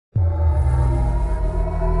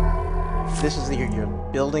This is the year you're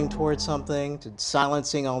building towards something, to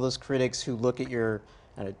silencing all those critics who look at your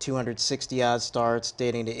 260-odd starts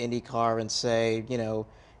dating to IndyCar and say, you know,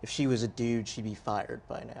 if she was a dude, she'd be fired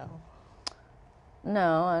by now.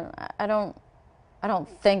 No, I don't. I don't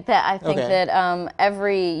think that. I think Okay. that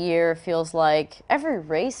every year feels like, every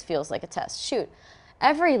race feels like a test. Shoot,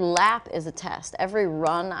 every lap is a test. Every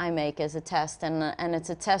run I make is a test, and it's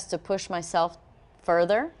a test to push myself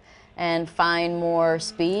further and find more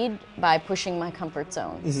speed by pushing my comfort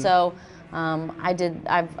zone. So I do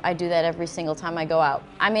that every single time I go out.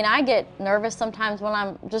 I mean, I get nervous sometimes when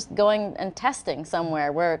I'm just going and testing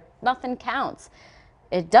somewhere where nothing counts.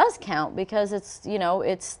 It does count because it's, you know,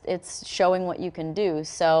 it's showing what you can do.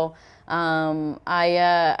 So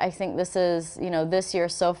I think this is, you know, this year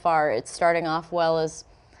so far, it's starting off well as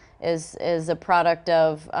a product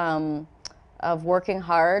of working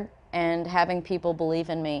hard and having people believe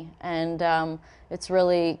in me. And it's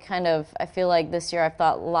really kind of, I feel like this year I've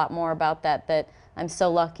thought a lot more about that I'm so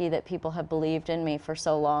lucky that people have believed in me for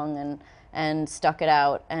so long and stuck it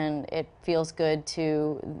out, and it feels good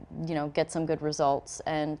to, you know, get some good results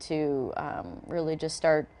and to really just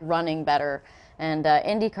start running better. And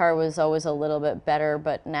IndyCar was always a little bit better,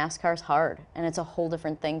 but NASCAR's hard, and it's a whole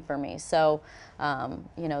different thing for me. So,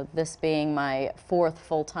 you know, this being my 4th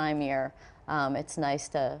full-time year, it's nice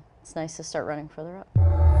to start running further up.